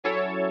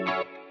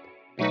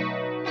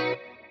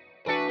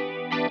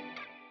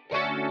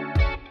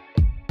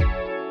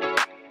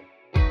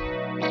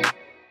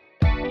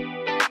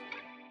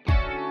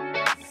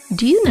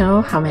Do you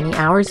know how many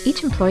hours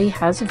each employee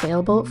has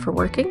available for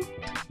working?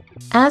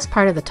 As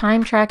part of the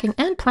time tracking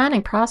and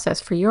planning process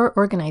for your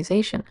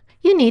organization,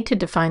 you need to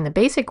define the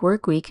basic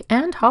work week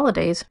and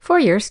holidays for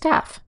your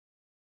staff.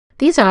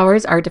 These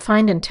hours are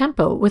defined in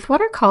Tempo with what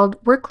are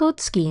called workload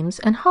schemes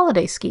and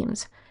holiday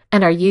schemes,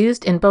 and are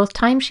used in both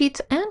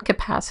Timesheets and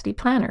Capacity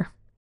Planner.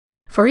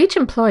 For each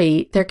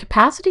employee, their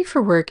capacity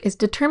for work is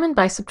determined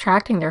by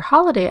subtracting their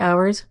holiday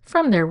hours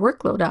from their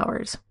workload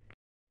hours.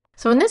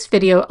 So in this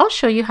video, I'll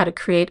show you how to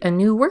create a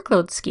new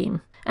workload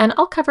scheme, and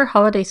I'll cover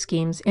holiday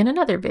schemes in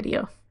another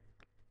video.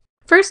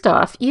 First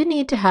off, you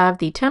need to have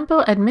the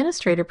Tempo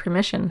Administrator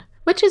permission,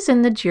 which is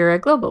in the Jira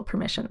Global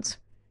Permissions.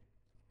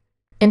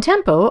 In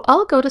Tempo,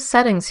 I'll go to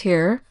Settings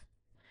here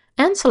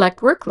and select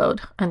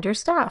Workload under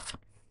Staff.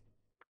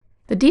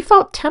 The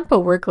default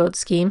Tempo workload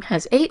scheme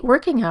has 8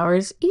 working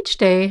hours each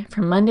day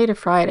from Monday to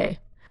Friday,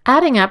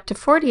 adding up to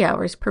 40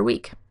 hours per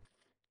week.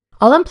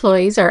 All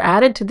employees are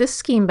added to this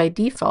scheme by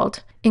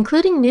default,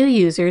 including new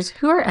users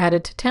who are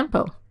added to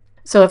Tempo.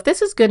 So if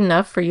this is good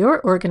enough for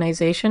your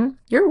organization,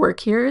 your work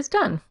here is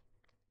done.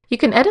 You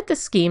can edit the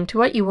scheme to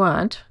what you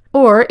want,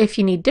 or if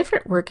you need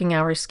different working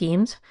hour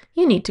schemes,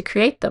 you need to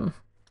create them,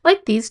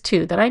 like these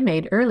two that I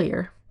made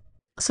earlier.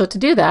 So to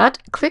do that,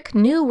 click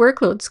New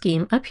Workload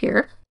Scheme up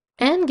here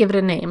and give it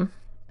a name,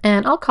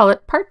 and I'll call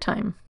it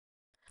Part-Time.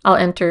 I'll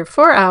enter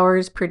 4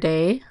 hours per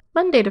day,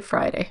 Monday to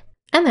Friday,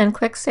 and then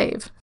click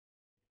Save.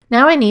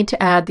 Now I need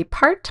to add the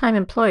part-time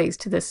employees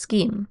to this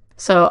scheme,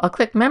 so I'll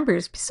click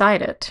Members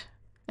beside it,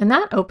 and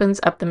that opens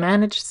up the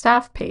Manage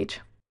Staff page.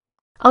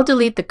 I'll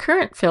delete the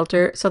current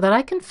filter so that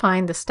I can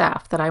find the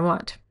staff that I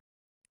want.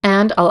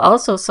 And I'll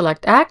also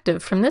select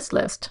Active from this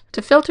list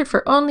to filter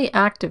for only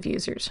active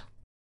users.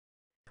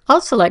 I'll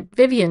select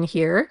Vivian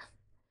here,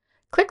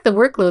 click the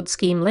workload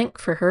scheme link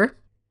for her,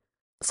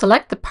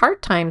 select the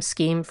part-time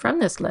scheme from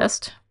this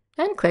list,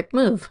 and click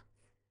Move.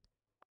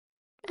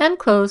 And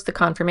close the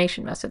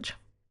confirmation message.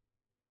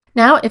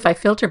 Now, if I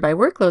filter by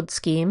workload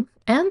scheme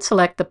and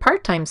select the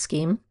part-time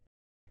scheme,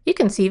 you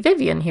can see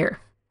Vivian here.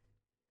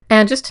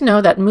 And just to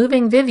know that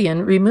moving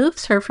Vivian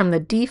removes her from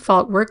the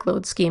default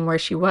workload scheme where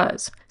she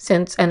was,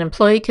 since an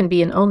employee can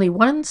be in only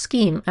one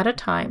scheme at a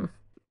time.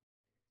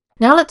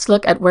 Now let's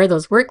look at where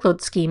those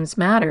workload schemes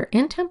matter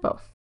in Tempo.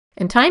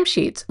 In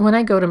Timesheets, when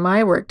I go to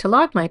My Work to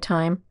log my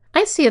time,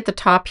 I see at the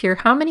top here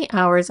how many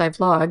hours I've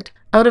logged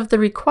out of the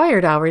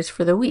required hours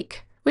for the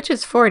week, which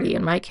is 40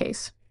 in my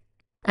case.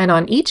 And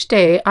on each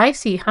day, I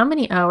see how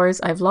many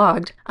hours I've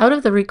logged out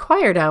of the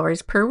required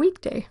hours per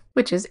weekday,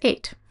 which is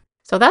 8.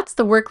 So that's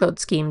the workload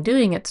scheme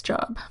doing its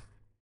job.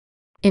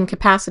 In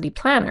Capacity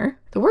Planner,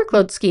 the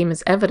workload scheme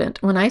is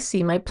evident when I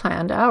see my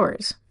planned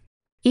hours.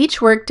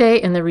 Each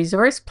workday in the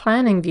Resource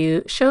Planning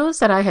view shows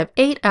that I have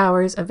 8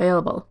 hours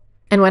available.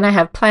 And when I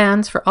have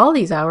plans for all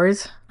these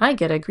hours, I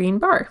get a green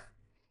bar.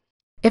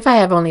 If I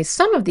have only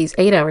some of these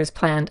 8 hours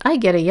planned, I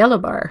get a yellow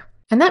bar.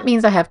 And that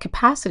means I have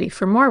capacity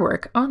for more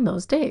work on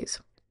those days.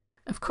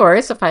 Of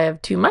course, if I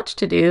have too much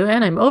to do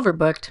and I'm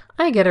overbooked,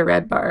 I get a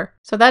red bar.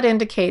 So that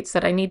indicates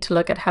that I need to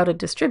look at how to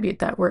distribute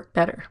that work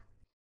better.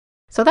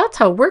 So that's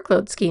how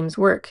workload schemes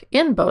work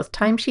in both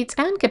Timesheets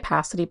and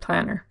Capacity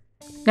Planner.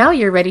 Now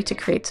you're ready to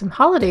create some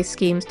holiday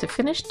schemes to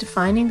finish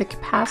defining the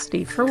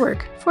capacity for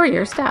work for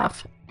your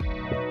staff.